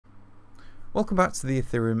Welcome back to the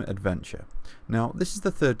Ethereum Adventure. Now, this is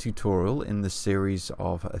the third tutorial in the series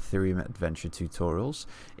of Ethereum Adventure tutorials.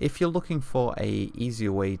 If you're looking for a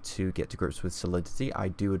easier way to get to grips with Solidity, I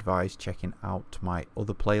do advise checking out my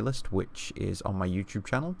other playlist, which is on my YouTube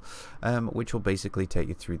channel, which will basically take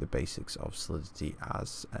you through the basics of Solidity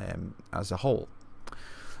as a whole.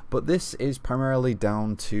 But this is primarily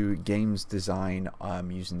down to games design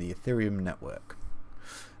using the Ethereum network.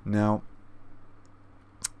 Now,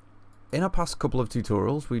 in our past couple of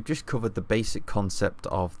tutorials, we've just covered the basic concept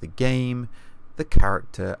of the game, the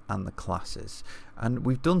character, and the classes. And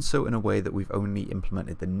we've done so in a way that we've only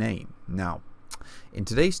implemented the name. Now, in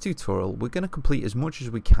today's tutorial, we're going to complete as much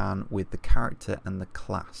as we can with the character and the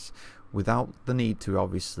class, without the need to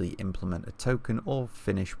obviously implement a token or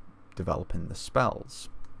finish developing the spells.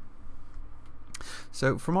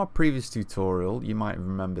 So from our previous tutorial, you might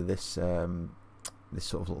remember this, this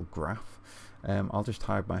sort of little graph. I'll just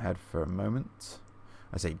hide my head for a moment.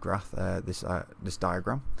 I say graph, this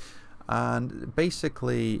diagram. And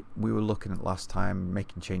basically, we were looking at last time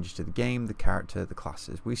making changes to the game, the character, the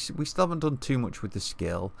classes. We still haven't done too much with the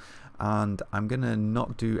skill, and I'm going to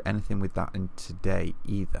not do anything with that in today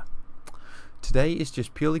either. Today is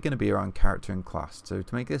just purely going to be around character and class. So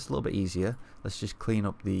to make this a little bit easier, let's just clean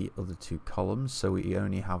up the other two columns so we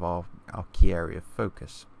only have our key area of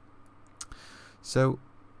focus. So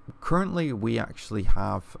currently we actually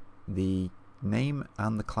have the name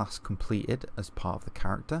and the class completed as part of the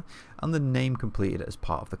character, and the name completed as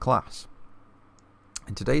part of the class.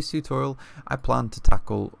 In today's tutorial, I plan to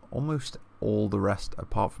tackle almost all the rest,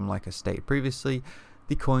 apart from, like I stated previously,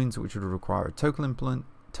 the coins, which would require a token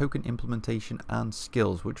implementation, and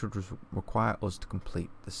skills, which would require us to complete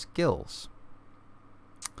the skills.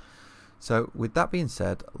 So with that being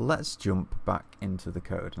said, let's jump back into the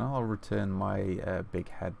code, and I'll return my big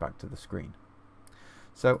head back to the screen.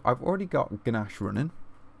 So I've already got Ganache running,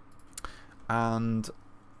 and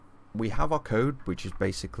we have our code, which has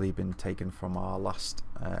basically been taken from our last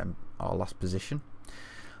position.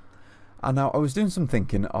 And now I was doing some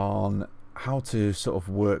thinking on how to sort of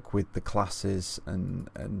work with the classes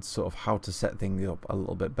and sort of how to set things up a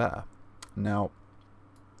little bit better. Now,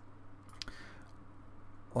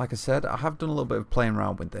 like I said, I have done a little bit of playing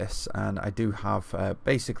around with this, and I do have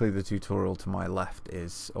basically the tutorial to my left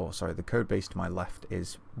is, or sorry, the code base to my left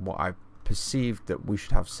is what I perceived that we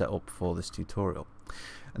should have set up for this tutorial.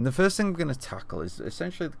 And the first thing we're going to tackle is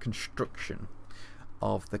essentially the construction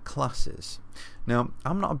of the classes. Now,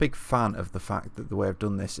 I'm not a big fan of the fact that the way I've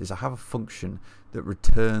done this is I have a function that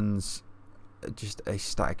returns just a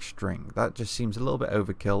static string. That just seems a little bit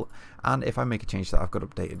overkill, and if I make a change to that, I've got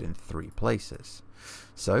updated in 3 places.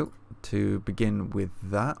 So to begin with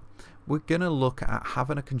that, we're going to look at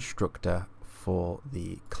having a constructor for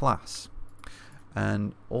the class,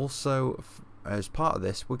 and also as part of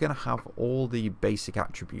this we're going to have all the basic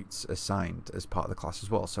attributes assigned as part of the class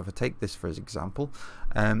as well. So if I take this for example,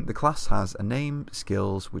 the class has a name,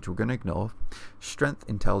 skills, which we're going to ignore, strength,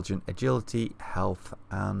 intelligence, agility, health,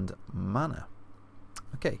 and mana.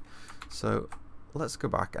 Okay, so let's go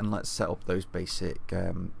back and let's set up those basic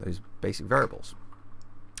variables,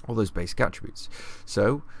 all those basic attributes.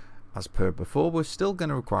 So as per before, we're still going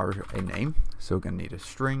to require a name, so we're going to need a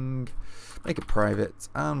string, make it private,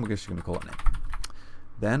 and we're just going to call it name.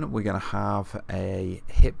 Then we're going to have a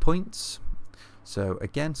hit points, so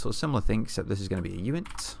again sort of similar thing, except this is going to be a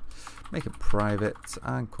uint, make it private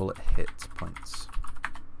and call it hit points.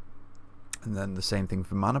 And then the same thing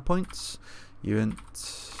for mana points,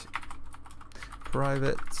 uint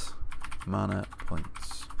private mana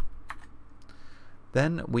points.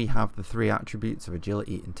 Then we have the 3 attributes of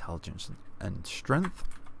agility, intelligence, and strength.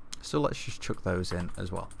 So let's just chuck those in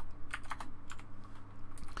as well.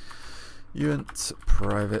 Uint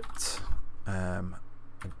private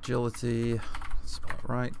agility, spell it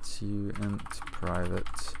right, uint private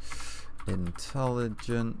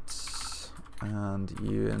intelligence, and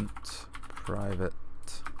uint private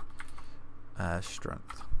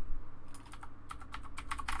strength.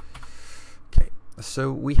 Okay,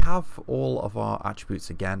 so we have all of our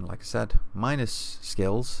attributes again, like I said, minus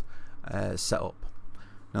skills set up.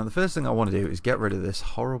 Now the first thing I want to do is get rid of this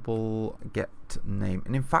horrible get name,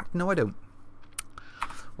 and in fact no, I don't.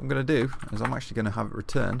 What I'm going to do is I'm actually going to have it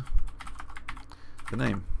return the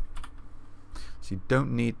name. So you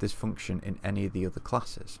don't need this function in any of the other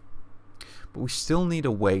classes. But we still need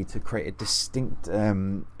a way to create a distinct,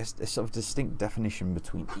 a sort of distinct definition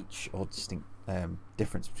between each, or distinct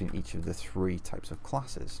difference between each of the 3 types of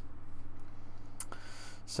classes.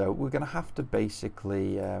 So we're going to have to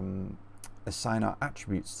basically assign our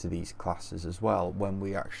attributes to these classes as well when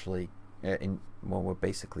we actually well, we're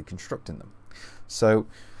basically constructing them. So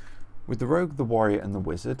with the rogue, the warrior, and the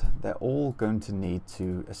wizard, they're all going to need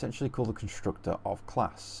to essentially call the constructor of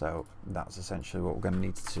class. So that's essentially what we're going to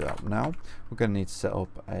need to set up now. We're going to need to set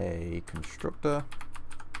up a constructor,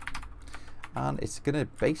 and it's going to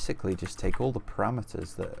basically just take all the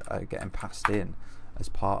parameters that are getting passed in as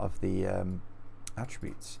part of the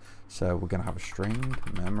attributes. So we're going to have a string,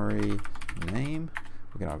 memory, name.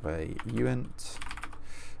 We're going to have a uint,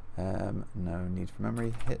 no need for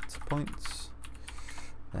memory, hit points,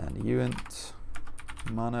 then uint,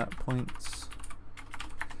 mana points,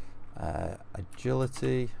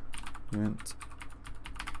 agility, uint,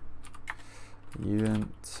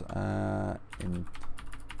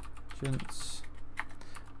 intelligence,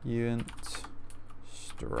 uint,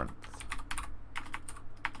 strength.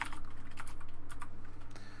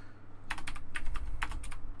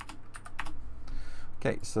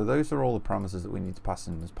 Okay, so those are all the parameters that we need to pass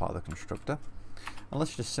in as part of the constructor, and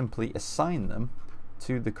let's just simply assign them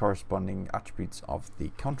to the corresponding attributes of the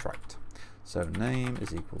contract. So name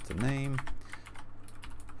is equal to name,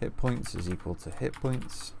 hit points is equal to hit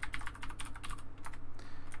points,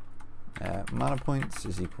 mana points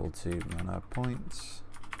is equal to mana points,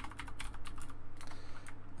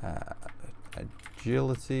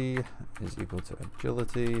 agility is equal to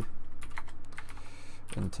agility,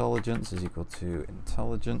 intelligence is equal to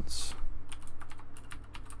intelligence,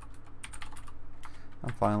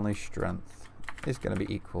 and finally strength is going to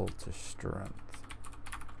be equal to strength.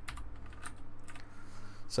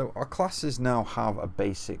 So our classes now have a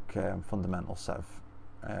basic fundamental set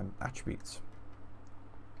of attributes.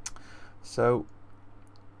 So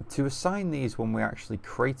to assign these when we're actually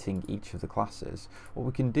creating each of the classes, what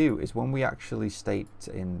we can do is when we actually state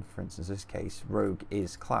in, for instance, this case, rogue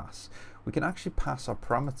is class, we can actually pass our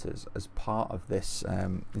parameters as part of this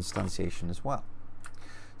instantiation as well.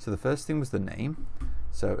 So the first thing was the name.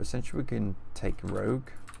 So essentially we can take rogue,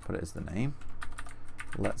 put it as the name.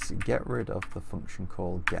 Let's get rid of the function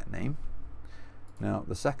called getName. Now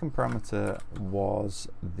the second parameter was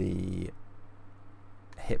the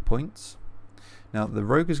hit points. Now the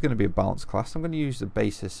rogue is going to be a balanced class. I'm going to use the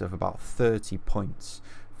basis of about 30 points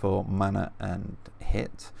for mana and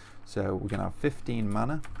hit. So we're going to have 15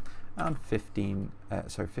 mana and 15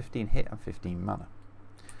 hit and 15 mana.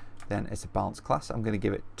 Then it's a balanced class. I'm going to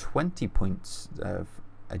give it 20 points of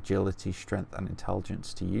agility, strength, and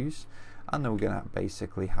intelligence to use, and then we're going to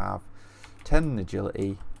basically have 10 in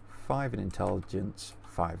agility, 5 in intelligence,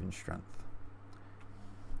 5 in strength.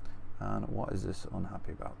 And what is this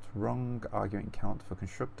unhappy about? Wrong argument count for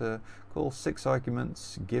constructor. Call 6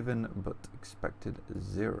 arguments given but expected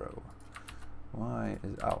 0. Why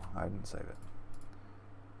is, oh, I didn't save it.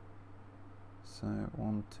 So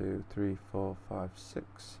 1, 2, 3, 4, 5,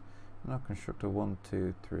 6. Now constructor 1,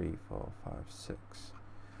 2, 3, 4, 5, 6.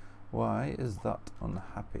 Why is that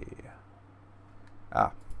unhappy?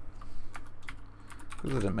 Ah,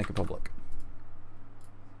 because I didn't make it public.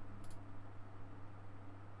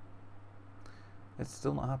 It's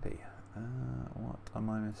still not happy. What am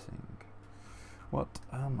I missing? What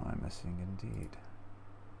am I missing indeed?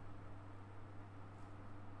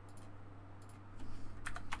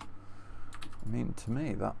 I mean, to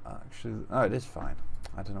me, that actually... Oh, it is fine.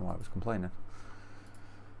 I don't know why I was complaining.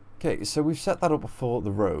 Okay, so we've set that up for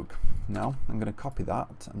the rogue. Now, I'm going to copy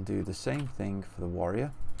that and do the same thing for the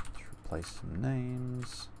warrior. Let's replace some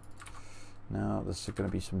names. Now, there's going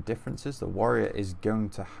to be some differences. The warrior is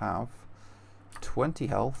going to have 20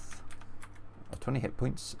 health, 20 hit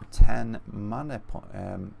points, 10 mana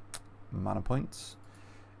points.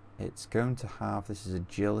 It's going to have, this is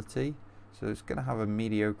agility, so it's going to have a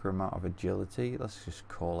mediocre amount of agility. Let's just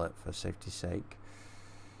call it, for safety's sake,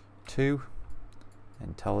 2.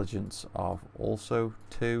 Intelligence of also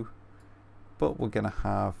 2, but we're going to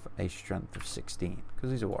have a strength of 16 because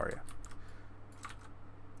he's a warrior.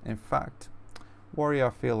 In fact, warrior I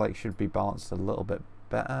feel like should be balanced a little bit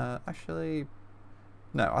better. Actually,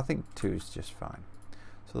 no, I think 2 is just fine.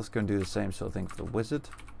 So let's go and do the same sort of thing for the wizard.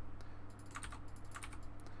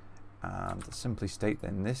 And simply state that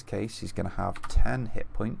in this case he's going to have 10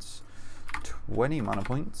 hit points, 20 mana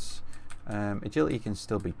points, agility can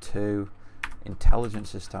still be 2,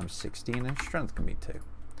 intelligence this time is 16, and strength can be 2.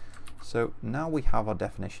 So now we have our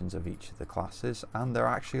definitions of each of the classes, and they're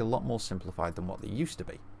actually a lot more simplified than what they used to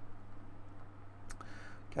be.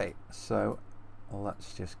 Okay, so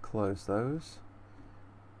let's just close those.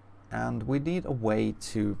 And we need a way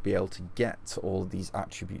to be able to get all of these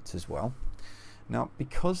attributes as well. Now,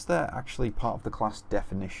 because they're actually part of the class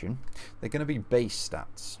definition, they're going to be base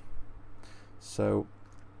stats. So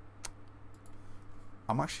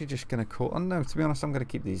I'm actually just going to call, oh no, to be honest, I'm going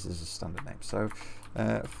to keep these as a standard name. So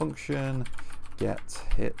function get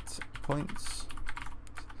hit points,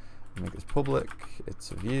 make this public,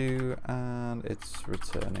 it's a view, and it's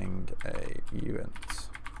returning a uint.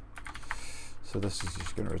 So this is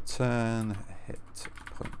just going to return hit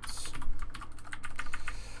points.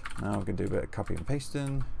 Now I'm going to do a bit of copy and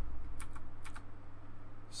pasting.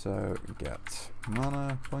 So get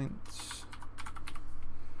mana points.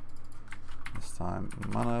 This time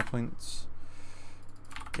mana points.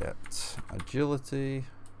 Get agility.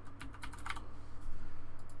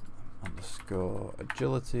 Underscore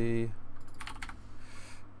agility.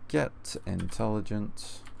 Get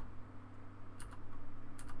intelligence.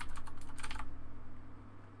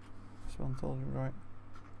 Spell intelligent right?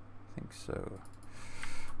 I think so.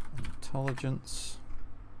 Intelligence.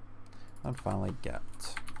 And finally get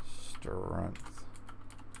strength.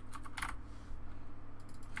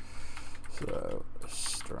 So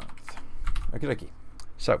strength. Okie dokie.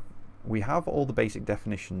 So we have all the basic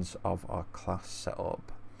definitions of our class set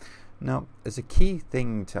up. Now, there's a key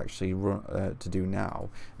thing to actually run to do now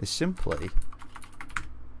is simply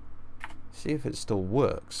see if it still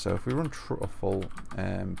works. So if we run a full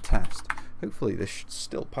test, hopefully this should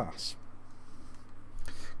still pass.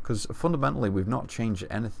 Because fundamentally we've not changed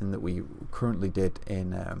anything that we currently did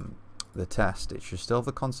in the test. It should still have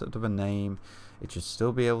the concept of a name. It should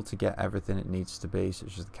still be able to get everything it needs to be,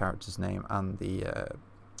 such as the character's name and the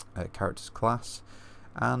character's class.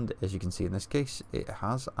 And as you can see in this case, it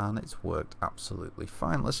has, and it's worked absolutely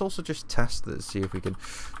fine. Let's also just test this, see if we can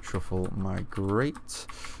shuffle migrate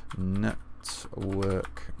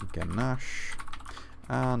network ganache,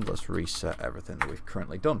 and let's reset everything that we've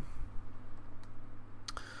currently done.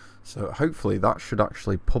 So hopefully that should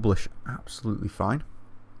actually publish absolutely fine.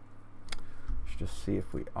 Let's just see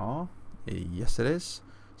if we are. Yes, it is.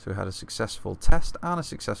 So we had a successful test and a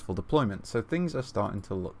successful deployment. So things are starting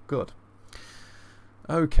to look good.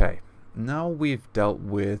 Okay, now we've dealt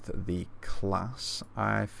with the class,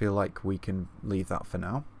 I feel like we can leave that for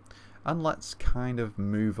now. And let's kind of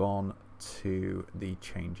move on to the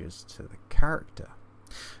changes to the character.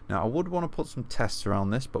 Now I would want to put some tests around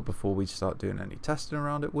this, but before we start doing any testing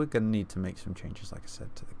around it, we're going to need to make some changes, like I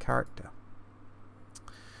said, to the character.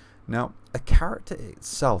 Now a character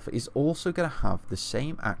itself is also going to have the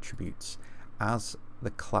same attributes as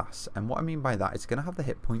the class, and what I mean by that, it's going to have the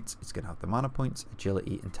hit points, it's going to have the mana points,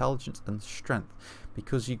 agility, intelligence, and strength,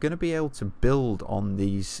 because you're going to be able to build on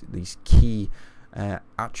these key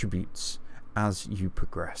attributes as you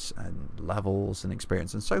progress, and levels and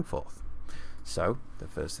experience and so forth. So the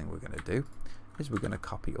first thing we're going to do is we're going to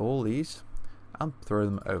copy all these and throw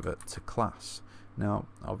them over to class. Now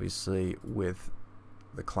obviously with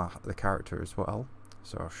the character as well,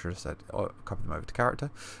 so I should have said copy them over to character.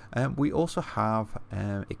 We also have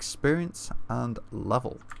experience and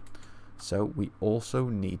level, so we also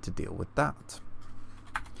need to deal with that.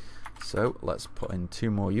 So let's put in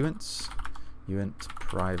two more uints. Uint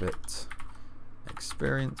private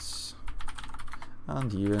experience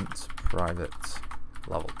and uint private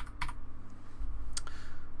level.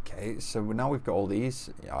 Okay, so now we've got all these.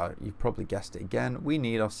 You've probably guessed it again, we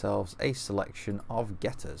need ourselves a selection of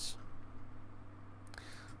getters.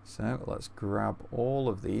 So let's grab all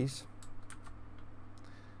of these,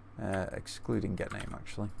 excluding get name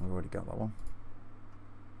actually, we've already got that one.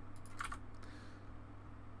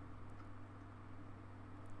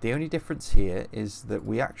 The only difference here is that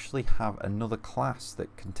we actually have another class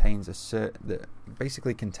that contains that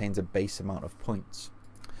basically contains a base amount of points.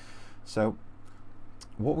 So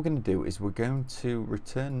what we're going to do is we're going to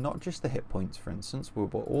return not just the hit points, for instance, we're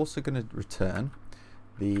also going to return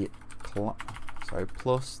the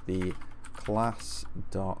plus the class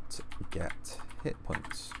dot get hit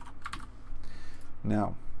points.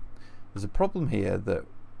 Now there's a problem here that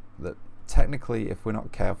technically, if we're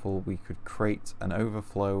not careful, we could create an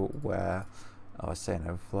overflow where,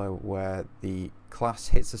 where the class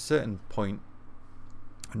hits a certain point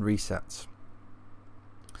and resets.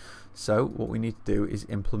 So what we need to do is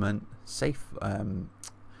implement safe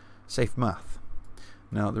math.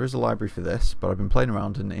 Now there is a library for this, but I've been playing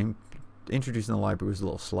around and introducing the library was a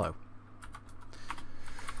little slow.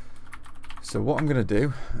 So what I'm going to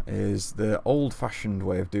do is the old-fashioned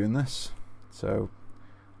way of doing this. So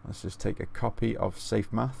let's just take a copy of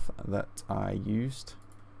safe math that I used,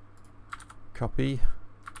 copy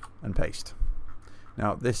and paste.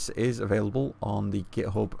 Now this is available on the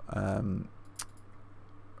GitHub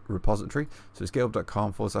repository, so it's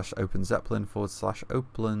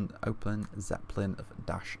github.com/openzeppelin/open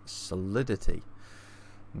zeppelin-solidity.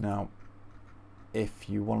 Now if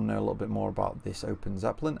you want to know a little bit more about this Open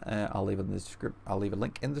Zeppelin, I'll leave a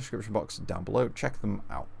link in the description box down below. Check them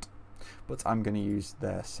out. But I'm going to use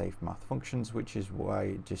their safe math functions, which is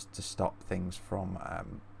why just to stop things from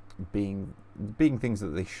being things that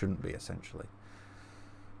they shouldn't be, essentially.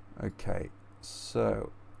 Okay,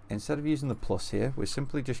 so instead of using the plus here, we're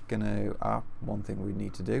simply just going to, one thing we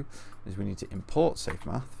need to do is we need to import safe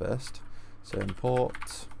math first. So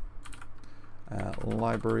import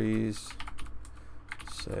libraries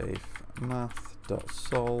safe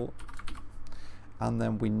math.sol, and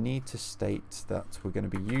then we need to state that we're going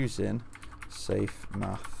to be using safe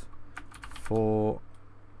math for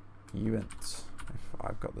uint. If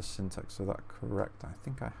I've got the syntax of that correct, I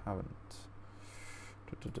think I haven't.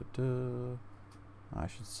 I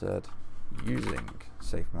should have said using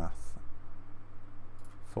safe math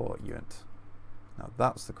for uint. Now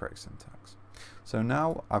that's the correct syntax. So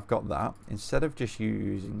now I've got that. Instead of just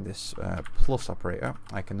using this plus operator,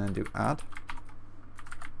 I can then do add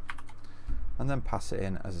and then pass it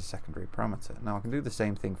in as a secondary parameter. Now I can do the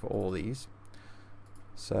same thing for all these.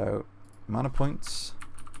 So mana points,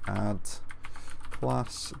 add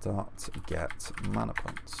class.get mana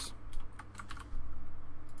points.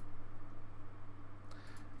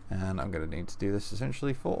 And I'm going to need to do this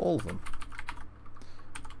essentially for all of them.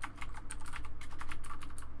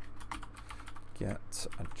 Get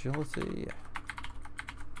agility.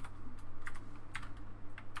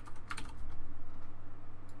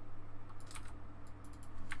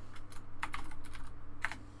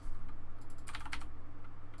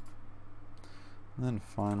 And then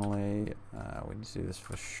finally, we need to do this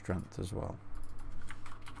for strength as well.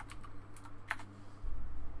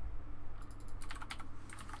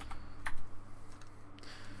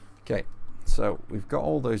 Okay, so we've got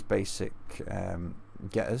all those basic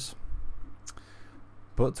getters,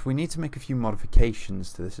 but we need to make a few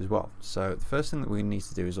modifications to this as well. So the first thing that we need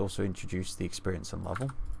to do is also introduce the experience and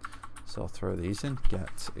level. So I'll throw these in,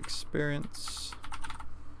 get experience,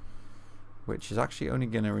 which is actually only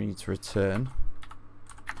going to need to return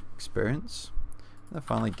experience, and then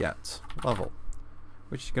finally get level,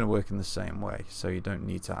 which is going to work in the same way, so you don't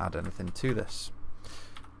need to add anything to this.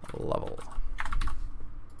 Level.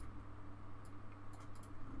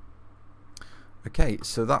 Okay,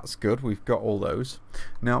 so that's good, we've got all those.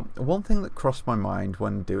 Now, one thing that crossed my mind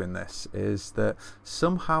when doing this is that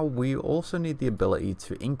somehow we also need the ability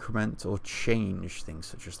to increment or change things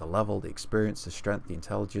such as the level, the experience, the strength, the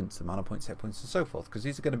intelligence, the mana points, hit points, and so forth, because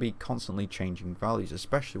these are going to be constantly changing values,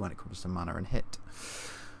 especially when it comes to mana and hit.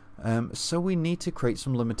 So we need to create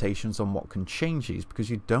some limitations on what can change these, because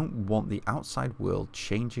you don't want the outside world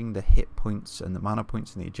changing the hit points and the mana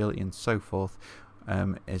points and the agility and so forth.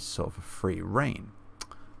 Is sort of a free reign.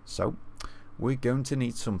 So we're going to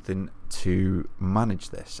need something to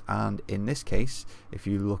manage this, and in this case, if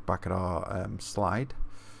you look back at our slide,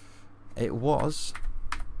 it was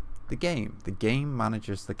the game. The game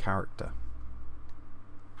manages the character.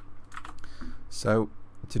 So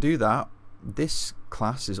to do that, this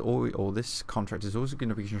class is always, or this contract is also going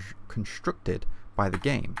to be constructed by the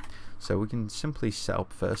game. So we can simply set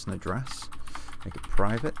up first an address, make it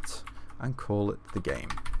private, and call it the game.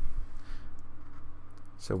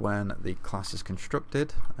 So when the class is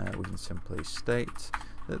constructed, we can simply state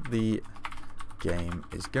that the game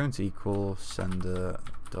is going to equal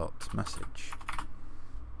sender.message.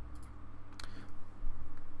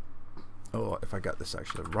 Or if I get this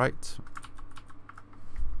actually right,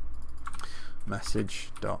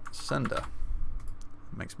 message.sender.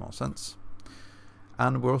 Makes more sense.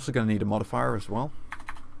 And we're also going to need a modifier as well.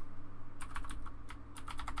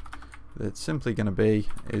 It's simply going to be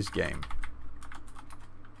is game.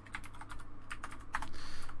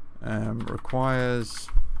 Requires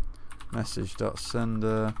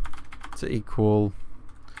message.sender to equal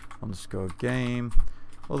underscore game.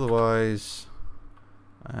 Otherwise,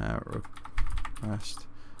 request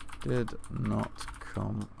did not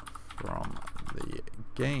come from the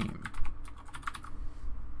game.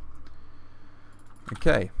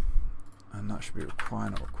 Okay, and that should be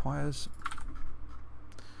require, not requires.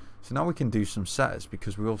 So now we can do some setters,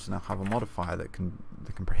 because we also now have a modifier that can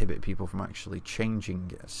prohibit people from actually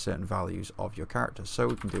changing certain values of your character. So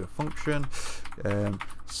we can do a function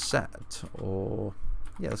set, or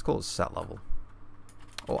yeah, let's call it set level,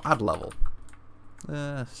 or add level.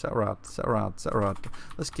 Set or add.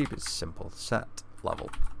 Let's keep it simple. Set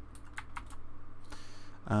level,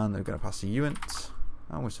 and they're going to pass a uint,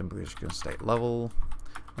 and we're simply just going to state level,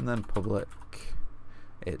 and then public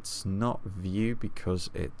It's not view because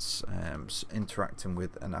it's interacting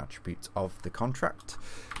with an attribute of the contract.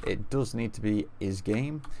 It does need to be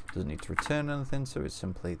isGame, doesn't need to return anything, so it's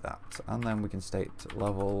simply that. And then we can state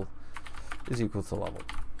level is equal to level.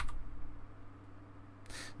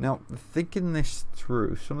 Now, thinking this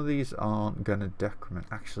through, some of these aren't going to decrement.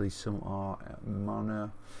 Actually, some are.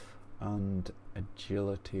 Mana and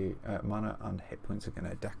agility, mana and hit points are going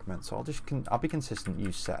to decrement. So I'll be consistent.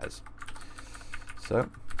 Use setters. So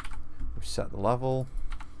we've set the level.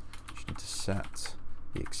 Just need to set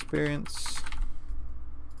the experience.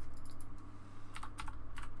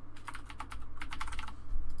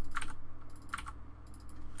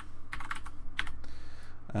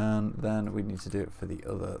 And then we need to do it for the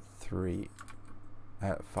other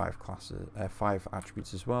five classes, 5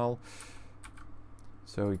 attributes as well.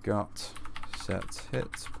 So we got set hit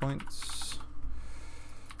points,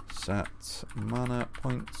 set mana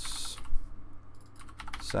points,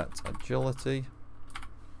 set agility,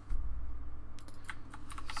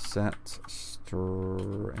 set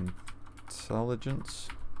intelligence,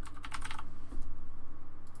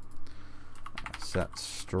 set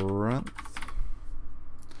strength.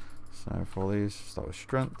 So for all these, start with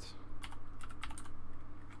strength.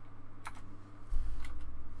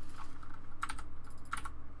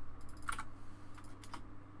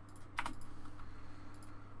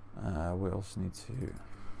 We also need to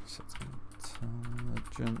set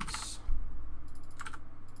intelligence.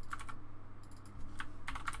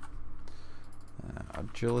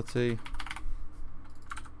 Agility.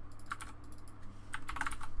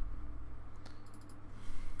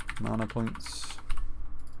 Mana points.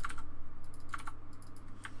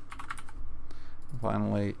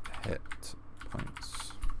 Finally, hit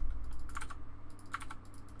points.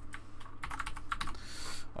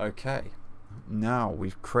 Okay, now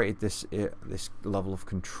we've created this level of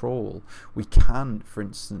control. We can, for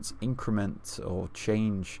instance, increment or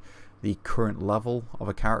change the current level of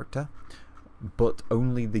a character, but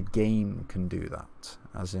only the game can do that.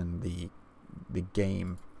 As in the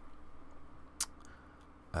game.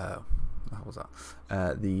 How was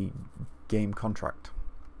that? The game contract.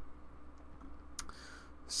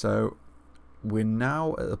 So we're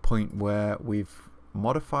now at the point where we've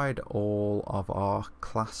modified all of our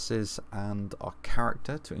classes and our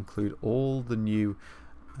character to include all the new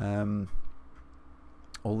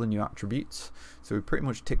attributes. So we pretty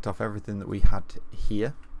much ticked off everything that we had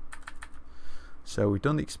here. So we've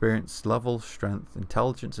done the experience, level, strength,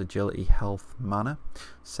 intelligence, agility, health, mana.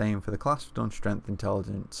 Same for the class. We've done strength,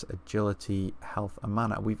 intelligence, agility, health, and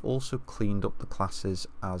mana. We've also cleaned up the classes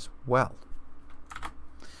as well.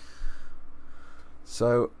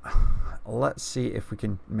 So let's see if we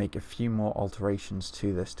can make a few more alterations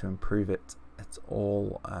to this to improve it. It's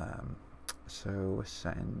all so we're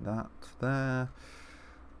setting that there.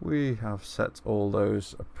 We have set all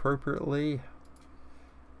those appropriately.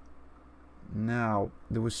 Now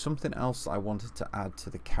there was something else that I wanted to add to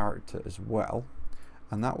the character as well,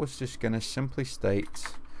 and that was just going to simply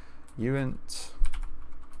state uint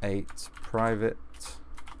 8 private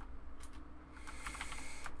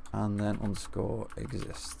and then underscore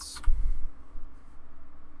exists.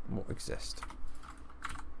 What exist?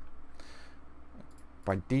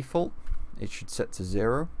 By default, it should set to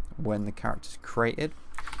 0 when the character is created.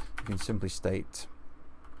 You can simply state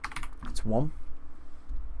it's 1.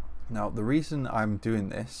 Now, the reason I'm doing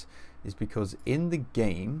this is because in the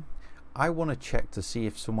game, I want to check to see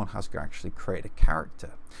if someone has actually created a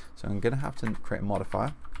character. So I'm going to have to create a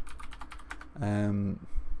modifier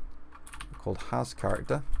called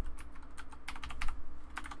hasCharacter.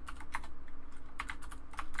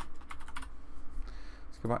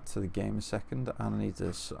 Go back to the game a second, and I need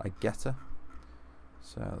this getter.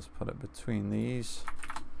 So let's put it between these.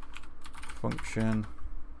 Function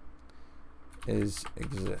is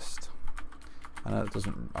exist. I know it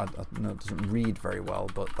doesn't. I know it doesn't read very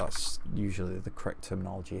well, but that's usually the correct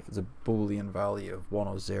terminology. If it's a Boolean value of 1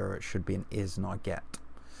 or 0, it should be an is, not a get,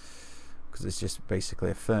 because it's just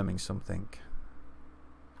basically affirming something.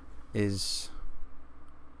 Is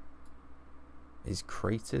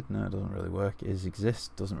created? No, it doesn't really work. Is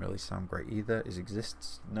exist? Doesn't really sound great either. Is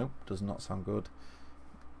exists? Nope, does not sound good.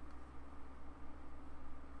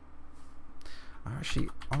 Actually,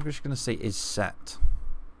 I'm just going to say is set,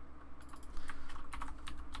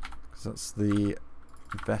 because that's the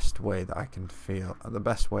best way that I can feel, the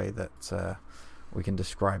best way that we can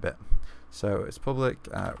describe it. So it's public,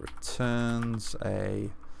 returns a,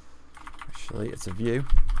 actually it's a view,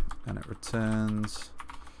 and it returns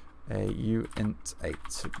a uint 8.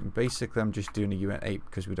 So basically I'm just doing a uint 8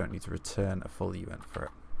 because we don't need to return a full uint for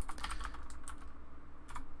it.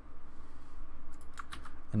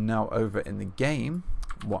 And now over in the game,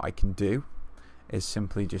 what I can do is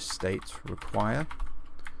simply just state require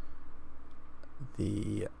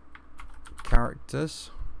the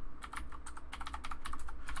characters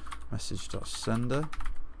message.sender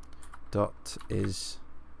dot is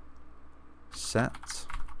set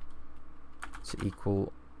to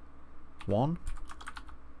equal 1,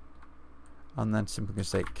 and then simply going to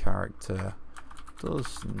state character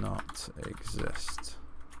does not exist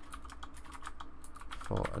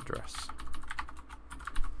for address.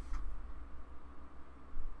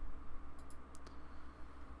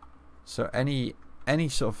 So any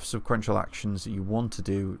sort of sequential actions that you want to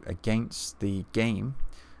do against the game,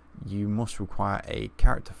 you must require a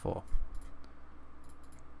character for.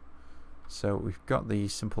 So we've got the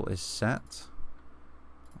simple is set.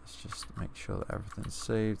 Let's just make sure that everything's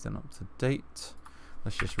saved and up to date.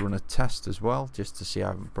 Let's just run a test as well, just to see I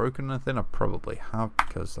haven't broken anything. I probably have,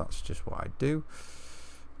 because that's just what I do.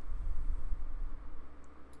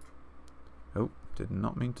 Oh, did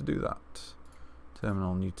not mean to do that.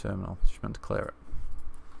 Terminal, new terminal. Just meant to clear it.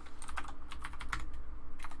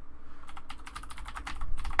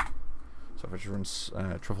 So if I just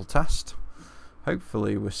run truffle test,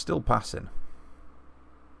 hopefully we're still passing.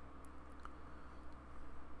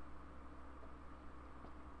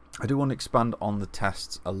 I do want to expand on the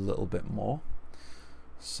tests a little bit more.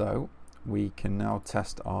 So we can now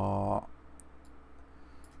test our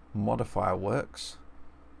modifier works.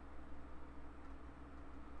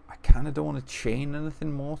 I kind of don't want to chain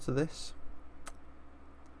anything more to this.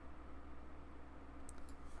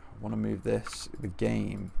 I want to move the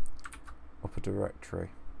game, up a directory.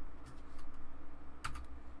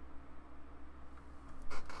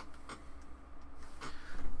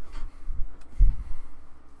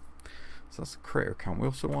 So that's the creator account. We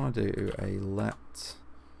also want to do a let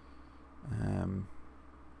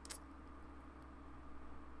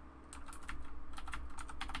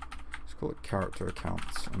let's call it character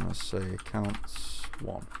accounts, and let's say accounts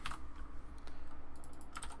 1.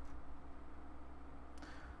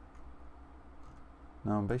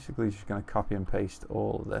 Now I'm basically just going to copy and paste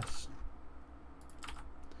all of this,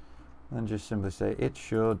 and just simply say it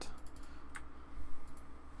should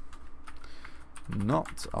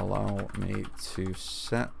not allow me to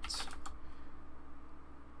set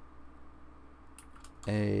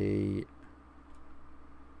a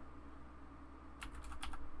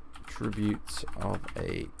attribute of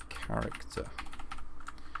a character.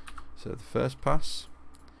 So the first pass,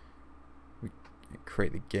 we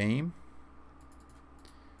create the game,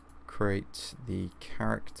 create the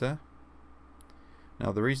character.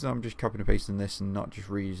 Now the reason I'm just copying and pasting this and not just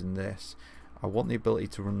reusing this, I want the ability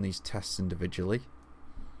to run these tests individually.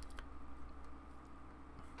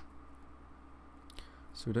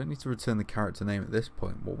 So we don't need to return the character name at this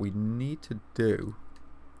point. What we need to do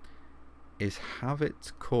is have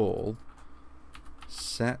it call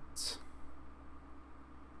set,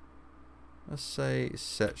 let's say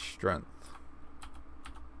set strength.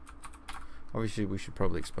 Obviously we should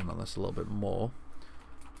probably expand on this a little bit more.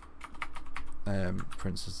 For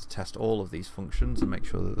instance, to test all of these functions and make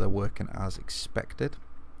sure that they're working as expected.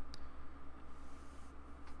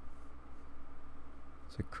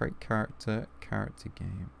 So create character, character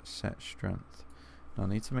game, set strength. Now I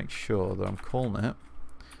need to make sure that I'm calling it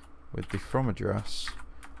with the from address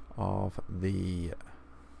of the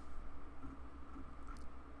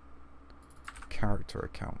character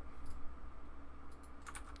account.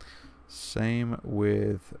 Same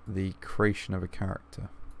with the creation of a character.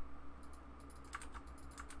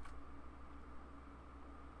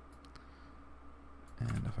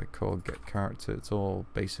 And if I call get character, it's all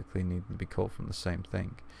basically needing to be called from the same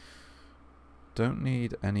thing. Don't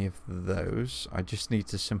need any of those. I just need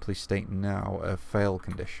to simply state now a fail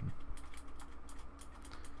condition.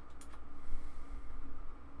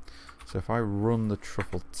 So if I run the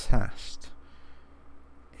truffle test,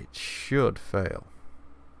 it should fail.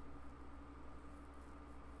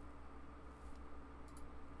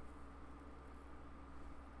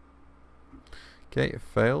 Okay, it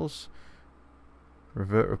fails.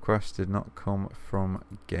 Revert request did not come from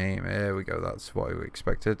game. There we go, that's what we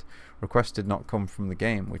expected. Request did not come from the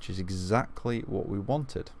game, which is exactly what we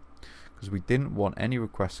wanted, because we didn't want any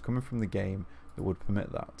requests coming from the game that would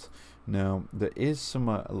permit that. Now there is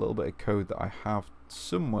somewhere a little bit of code that I have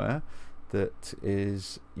somewhere that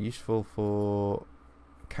is useful for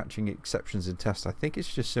catching exceptions in tests. I think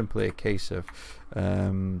it's just simply a case of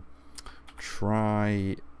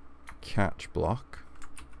try catch block.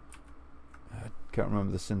 Can't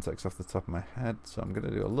remember the syntax off the top of my head, so I'm going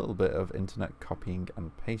to do a little bit of internet copying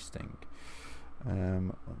and pasting. Let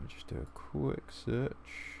me just do a quick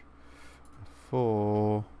search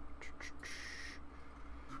for,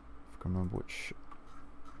 I can remember which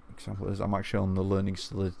example it is. I'm actually on the learning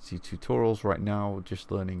solidity tutorials right now, just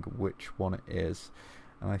learning which one it is,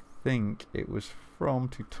 and I think it was from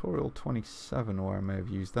tutorial 27 where I may have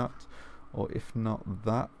used that, or if not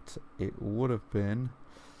that, it would have been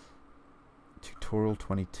tutorial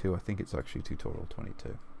 22. I think it's actually tutorial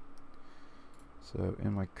 22. So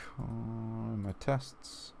in my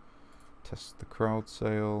tests, test the crowd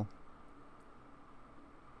sale.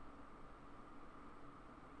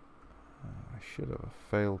 I should have a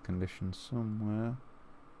fail condition somewhere.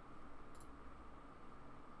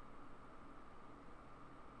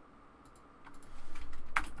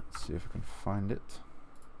 Let's see if I can find it.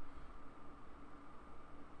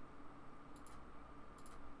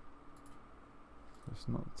 It's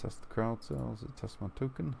not test the crowd sales, it's test my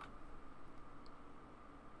token.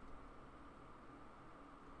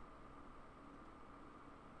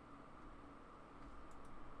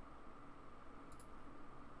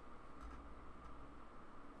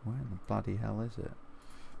 Where in the bloody hell is it?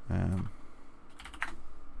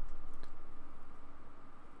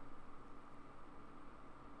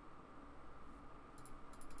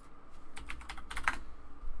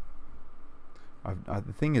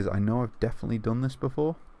 The thing is, I know I've definitely done this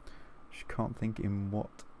before. Just can't think in what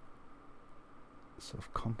sort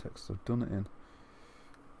of context I've done it in.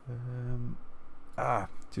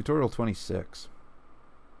 Tutorial 26.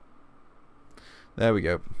 There we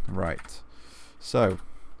go. Right. So,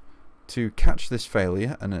 to catch this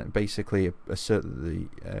failure and basically assert that the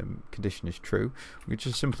condition is true, we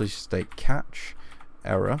just simply state catch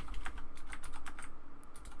error.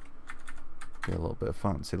 Get a little bit of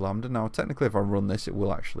fancy lambda. Now, technically, if I run this, it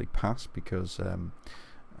will actually pass because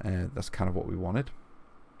that's kind of what we wanted.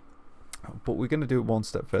 But we're going to do it one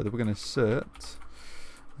step further. We're going to assert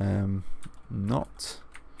not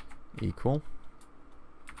equal.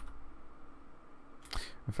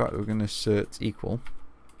 In fact, we're going to assert equal.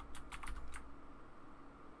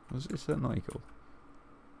 Was it assert not equal?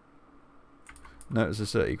 No, it's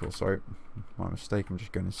assert equal. Sorry, my mistake. I'm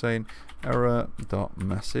just going insane. Error dot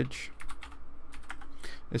message.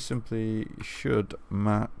 This simply should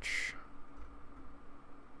match.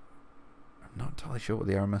 I'm not entirely sure what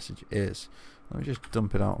the error message is. Let me just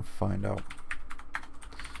dump it out and find out.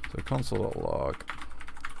 So console.log.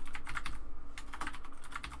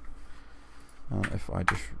 And if I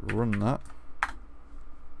just run that,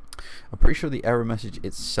 I'm pretty sure the error message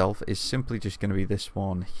itself is simply just going to be this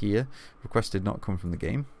one here. Request did not come from the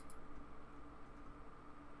game.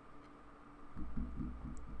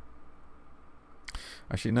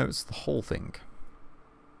 Actually, no, it's the whole thing.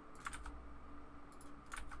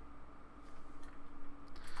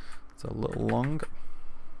 It's a little long.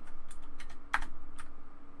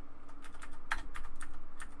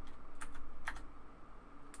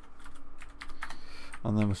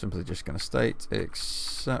 And then we're simply just going to state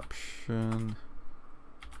exception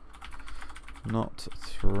not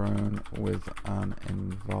thrown with an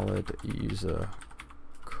invalid user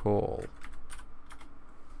call.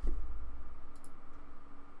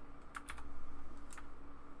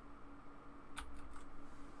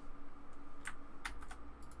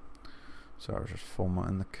 So I was just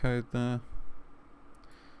formatting the code there.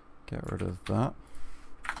 Get rid of that.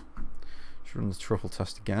 Just run the truffle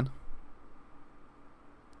test again.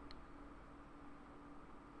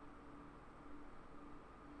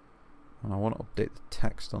 And I want to update the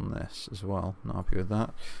text on this as well. Not happy with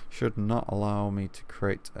that. Should not allow me to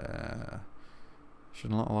create. Should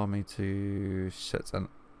not allow me to set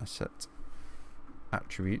set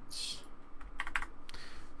attributes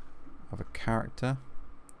of a character.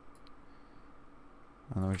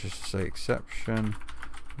 And then we just say exception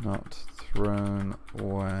not thrown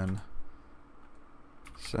when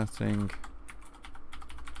setting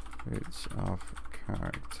roots of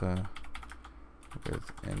character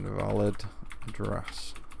with invalid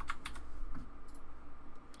address.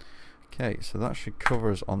 Okay, so that should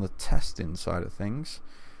cover us on the testing side of things.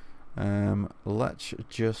 Let's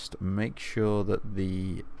just make sure that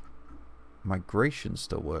the migration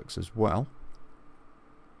still works as well.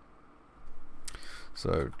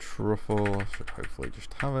 So truffle should hopefully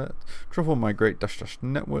just have it. Truffle migrate --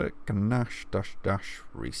 network nash --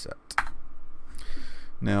 reset.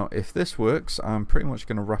 Now, if this works, I'm pretty much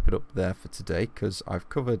going to wrap it up there for today because I've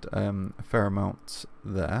covered a fair amount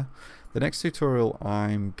there. The next tutorial,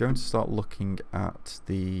 I'm going to start looking at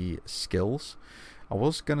the skills. I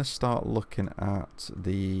was going to start looking at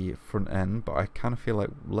the front end, but I kind of feel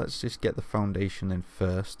like let's just get the foundation in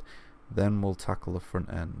first. Then we'll tackle the front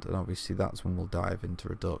end, and obviously that's when we'll dive into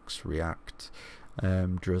Redux, React,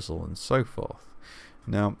 Drizzle, and so forth.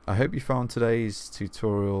 Now, I hope you found today's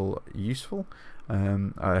tutorial useful.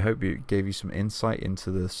 I hope it gave you some insight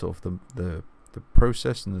into the sort of the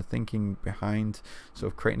process and the thinking behind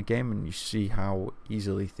sort of creating a game, and you see how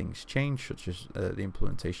easily things change, such as the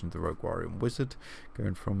implementation of the Rogue Warrior and Wizard,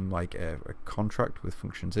 going from like a contract with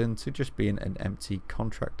functions in to just being an empty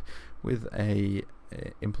contract with a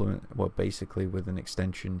basically with an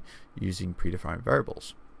extension using predefined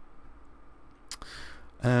variables.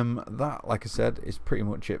 That, like I said, is pretty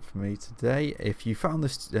much it for me today. If you found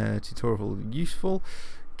this tutorial useful,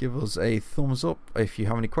 give us a thumbs up. If you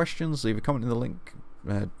have any questions, leave a comment in the link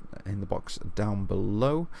in the box down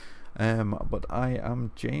below. But I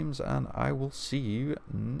am James, and I will see you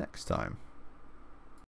next time.